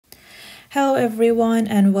Hello everyone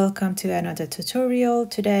and welcome to another tutorial.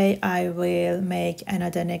 Today I will make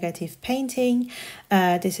another negative painting.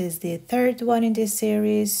 This is the third one in this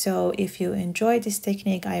series, so if you enjoy this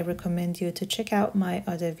technique I recommend you to check out my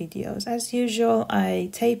other videos. As usual, I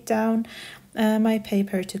tape down my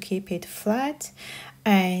paper to keep it flat,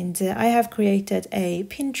 and I have created a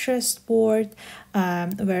Pinterest board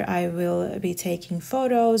where I will be taking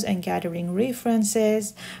photos and gathering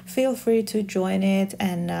references. Feel free to join it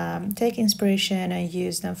and take inspiration and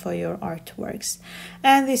use them for your artworks.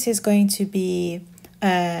 And this is going to be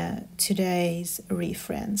today's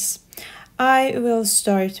reference. I will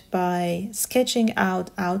start by sketching out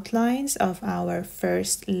outlines of our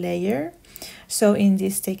first layer. So in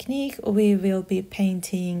this technique, we will be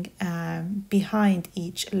painting behind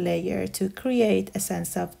each layer to create a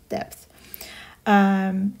sense of depth.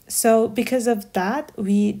 So because of that,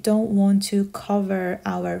 we don't want to cover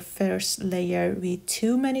our first layer with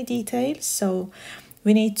too many details. So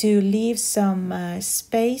we need to leave some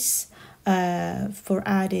space for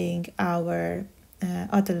adding our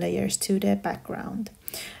other layers to the background.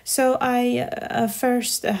 So I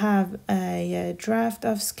first have a draft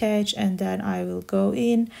of sketch, and then I will go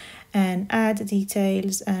in and add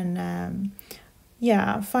details and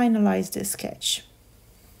finalize the sketch.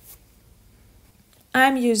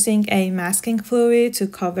 I'm using a masking fluid to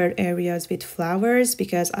cover areas with flowers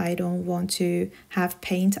because I don't want to have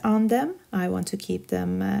paint on them. I want to keep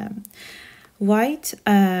them white.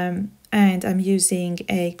 And I'm using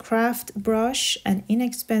a craft brush, an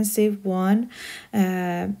inexpensive one.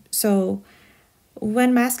 So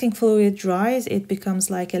when masking fluid dries, it becomes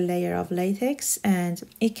like a layer of latex and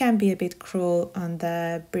it can be a bit cruel on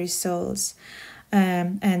the bristles.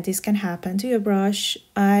 And this can happen to your brush.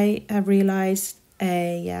 I have realized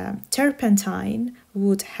a turpentine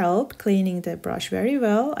would help cleaning the brush very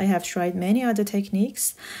well. I have tried many other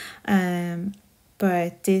techniques,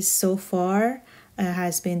 but this so far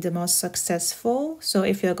has been the most successful. So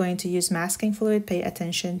if you're going to use masking fluid, pay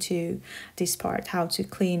attention to this part, how to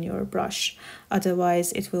clean your brush.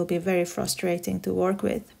 Otherwise, it will be very frustrating to work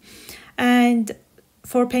with. And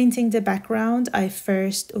for painting the background, I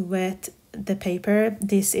first wet the paper.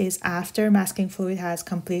 This is after masking fluid has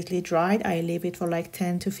completely dried. I leave it for like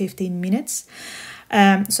 10 to 15 minutes.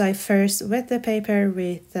 So I first wet the paper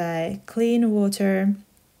with clean water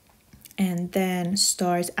and then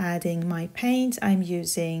start adding my paint. I'm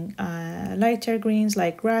using lighter greens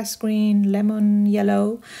like grass green, lemon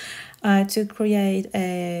yellow to create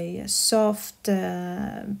a soft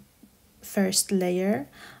first layer,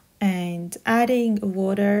 and adding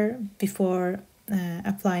water before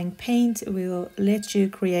applying paint will let you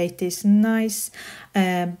create this nice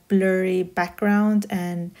blurry background,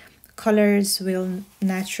 and colors will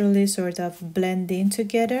naturally sort of blend in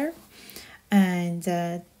together. And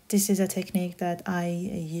this is a technique that I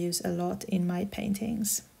use a lot in my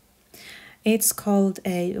paintings. It's called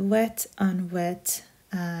a wet on wet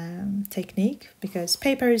technique because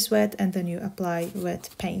paper is wet and then you apply wet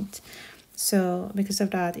paint. So because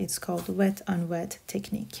of that, it's called wet on wet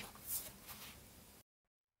technique.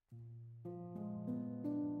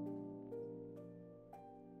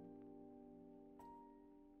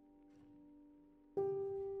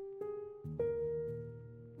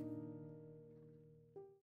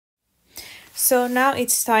 So now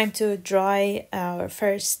it's time to dry our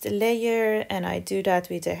first layer, and I do that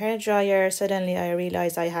with a hair dryer. Suddenly I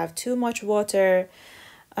realize I have too much water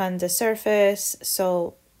on the surface,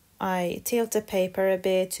 so I tilt the paper a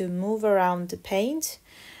bit to move around the paint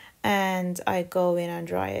and I go in and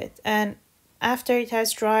dry it. And after it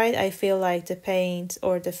has dried, I feel like the paint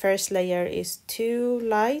or the first layer is too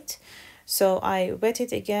light, so I wet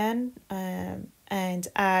it again and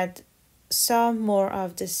add some more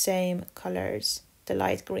of the same colors, the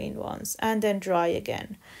light green ones, and then dry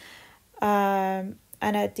again. And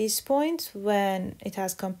at this point, when it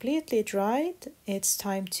has completely dried, it's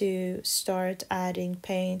time to start adding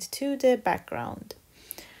paint to the background.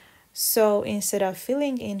 So instead of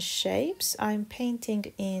filling in shapes, I'm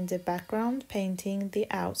painting in the background, painting the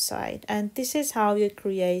outside. And this is how you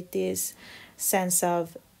create this sense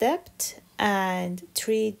of depth and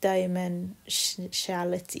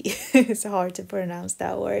three-dimensionality. It's hard to pronounce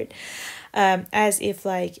that word. As if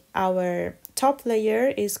like our top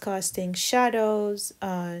layer is casting shadows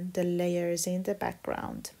on the layers in the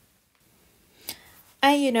background.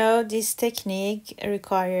 And you know, this technique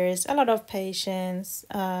requires a lot of patience.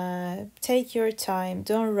 Take your time,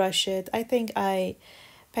 don't rush it. I think I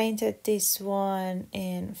painted this one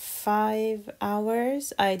in 5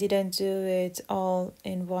 hours. I didn't do it all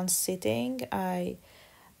in one sitting. I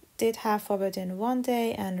did half of it in one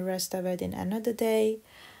day and the rest of it in another day.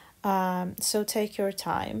 So take your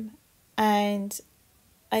time. And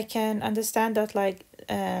I can understand that like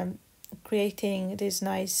creating these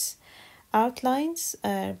nice outlines,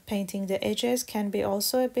 painting the edges can be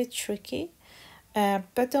also a bit tricky.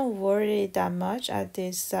 But don't worry that much at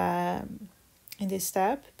this in this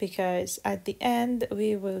step, because at the end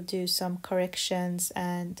we will do some corrections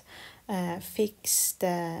and fix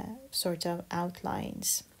the sort of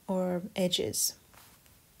outlines or edges.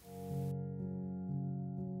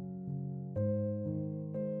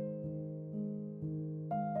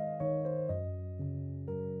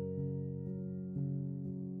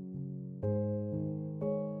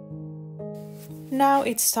 Now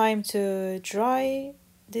it's time to dry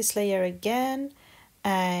this layer again,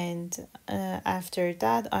 and after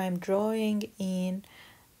that I'm drawing in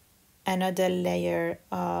another layer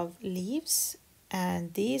of leaves,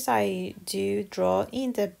 and these I do draw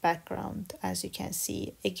in the background, as you can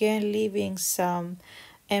see, again leaving some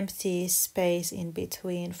empty space in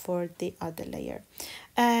between for the other layer.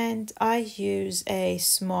 And I use a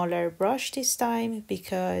smaller brush this time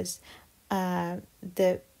because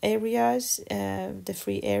the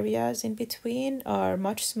free areas in between are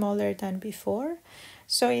much smaller than before,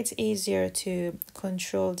 so it's easier to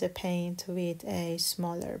control the paint with a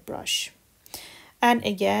smaller brush. And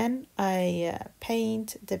again, I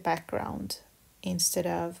paint the background instead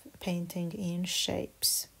of painting in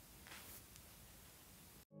shapes.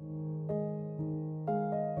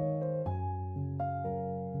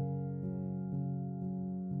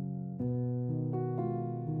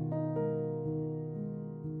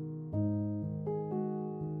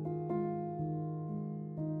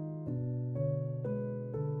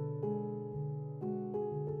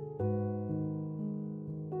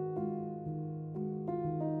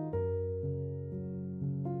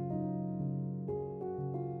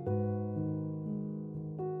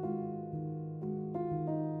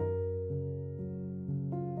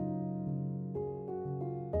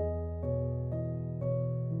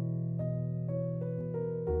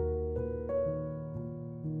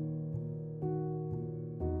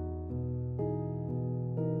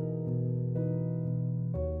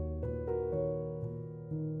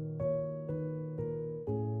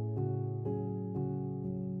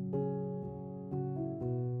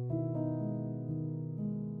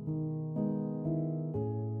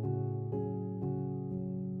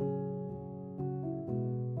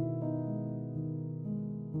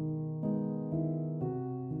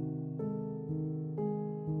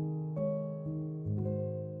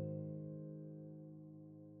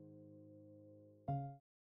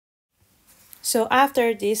 So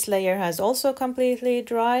after this layer has also completely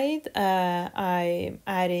dried, I'm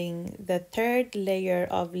adding the third layer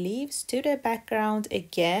of leaves to the background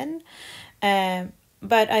again.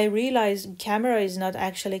 But I realized camera is not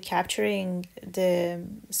actually capturing the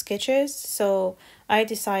sketches, so I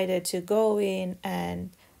decided to go in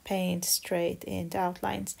and paint straight in the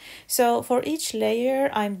outlines. So for each layer,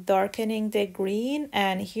 I'm darkening the green,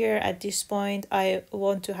 and here at this point, I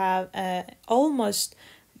want to have almost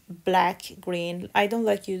black green. I don't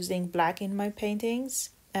like using black in my paintings.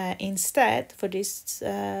 Instead, for this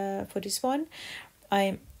one,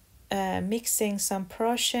 I'm mixing some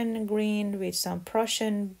Prussian green with some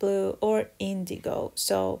Prussian blue or indigo.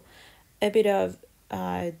 So a bit of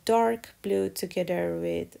dark blue together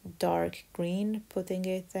with dark green, putting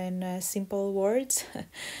it in simple words.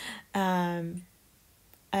 um,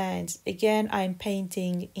 and again, I'm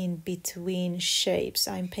painting in between shapes.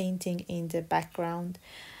 I'm painting in the background.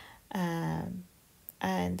 Um,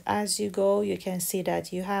 and as you go, you can see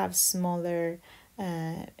that you have smaller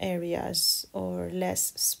areas or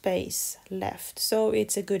less space left, so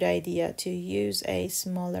it's a good idea to use a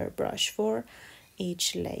smaller brush for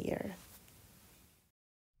each layer.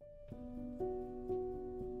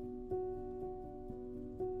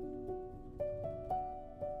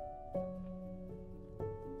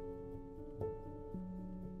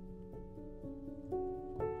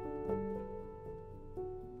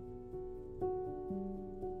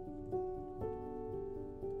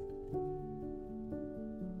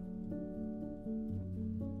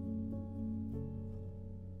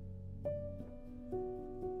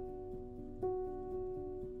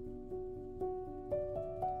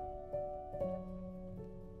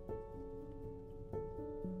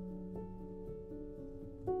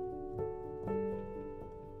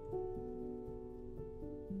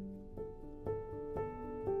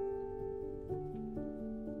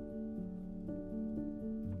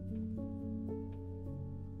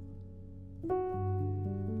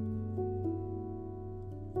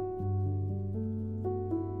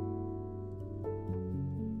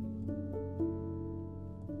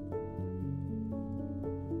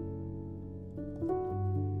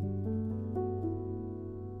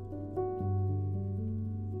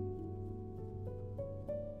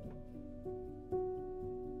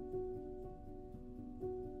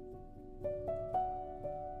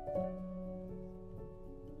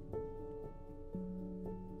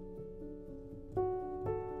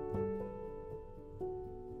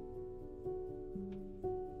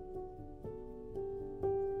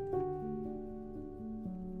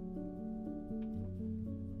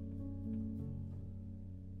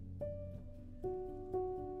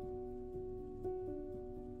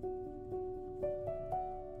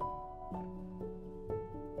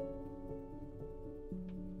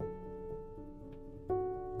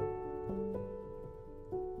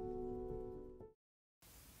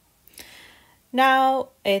 Now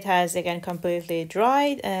it has again completely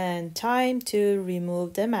dried and time to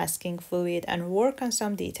remove the masking fluid and work on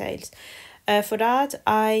some details. For that,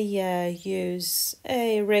 I use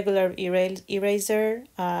a regular eraser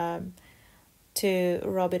to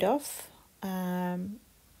rub it off.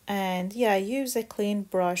 And yeah, use a clean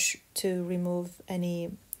brush to remove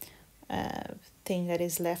any thing that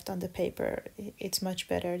is left on the paper. It's much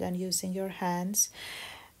better than using your hands.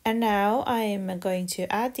 And now I'm going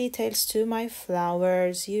to add details to my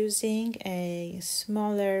flowers using a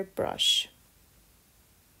smaller brush.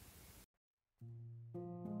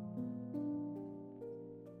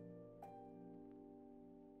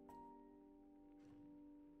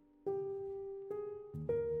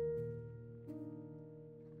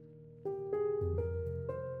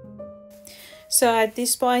 So at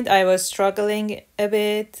this point, I was struggling a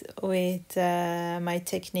bit with my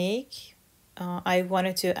technique. I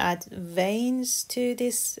wanted to add veins to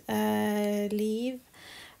this leaf,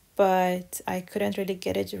 but I couldn't really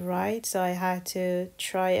get it right. So I had to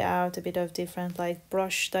try out a bit of different like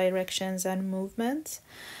brush directions and movements.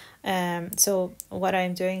 So what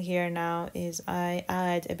I'm doing here now is I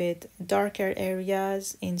add a bit darker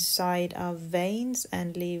areas inside of veins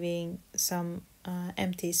and leaving some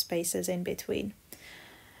empty spaces in between.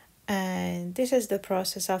 And this is the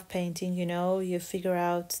process of painting, you know, you figure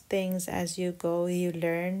out things as you go, you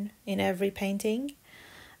learn in every painting.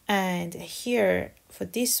 And here for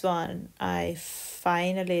this one, I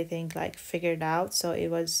finally think like figured out, so it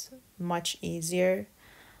was much easier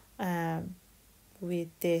with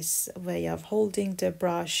this way of holding the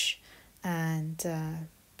brush and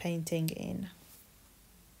painting in.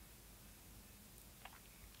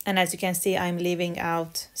 And as you can see, I'm leaving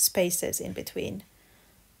out spaces in between.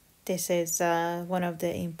 This is one of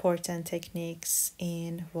the important techniques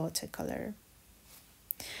in watercolor.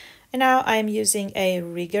 And now I'm using a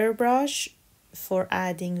rigger brush for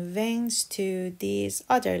adding veins to these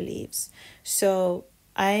other leaves. So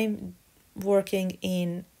I'm working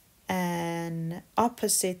in an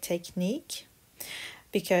opposite technique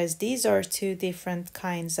because these are two different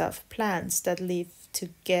kinds of plants that live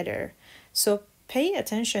together. So pay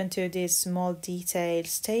attention to these small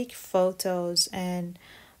details, take photos, and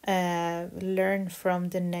learn from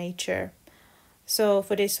the nature. So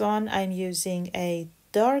for this one, I'm using a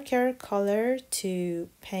darker color to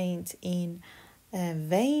paint in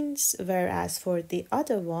veins, whereas for the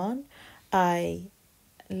other one, I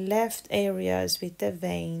left areas with the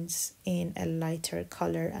veins in a lighter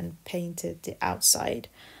color and painted the outside.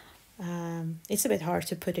 It's a bit hard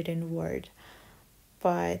to put it in word,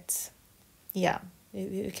 but yeah,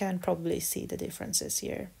 you can probably see the differences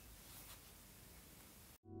here.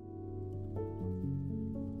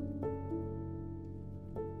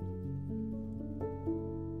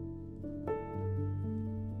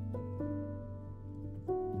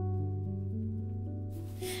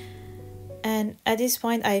 And at this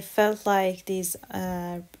point, I felt like these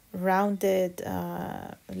rounded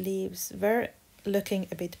leaves were looking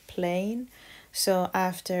a bit plain. So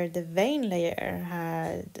after the vein layer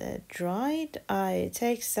had dried, I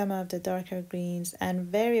take some of the darker greens and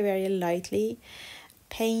very, very lightly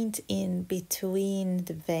paint in between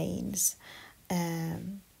the veins.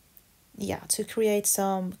 Yeah, to create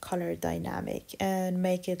some color dynamic and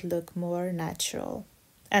make it look more natural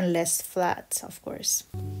and less flat, of course.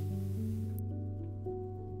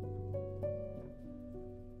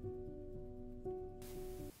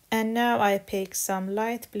 And now I pick some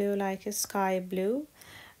light blue, like a sky blue,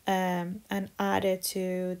 and add it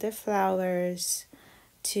to the flowers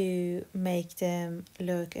to make them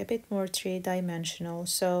look a bit more three-dimensional.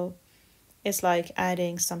 So it's like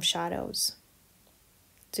adding some shadows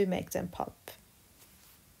to make them pop.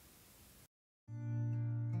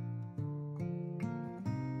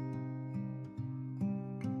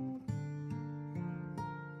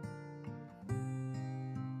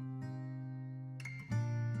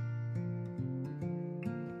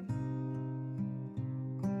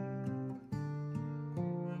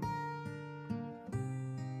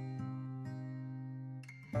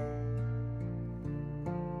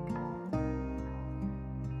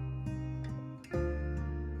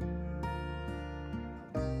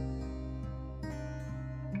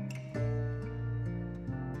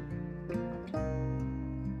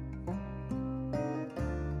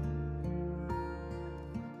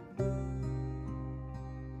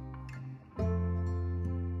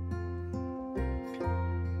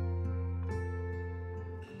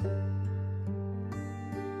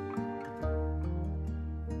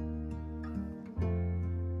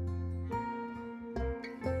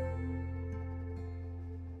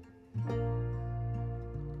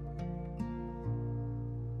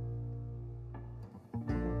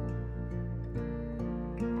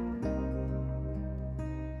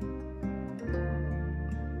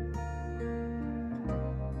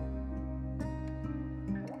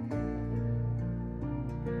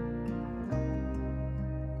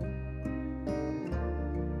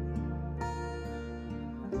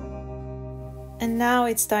 And now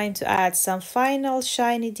it's time to add some final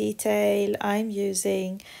shiny detail. I'm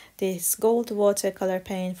using this gold watercolor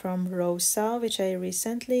paint from Rosa, which I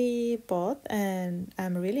recently bought and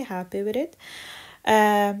I'm really happy with it.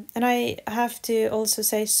 And I have to also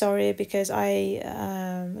say sorry because I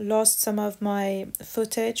lost some of my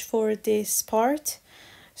footage for this part,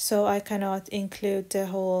 so I cannot include the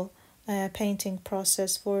whole painting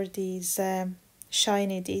process for these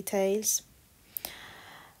shiny details.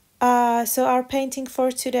 So our painting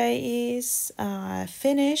for today is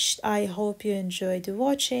finished. I hope you enjoyed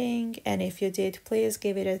watching, and if you did, please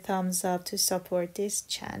give it a thumbs up to support this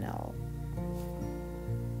channel.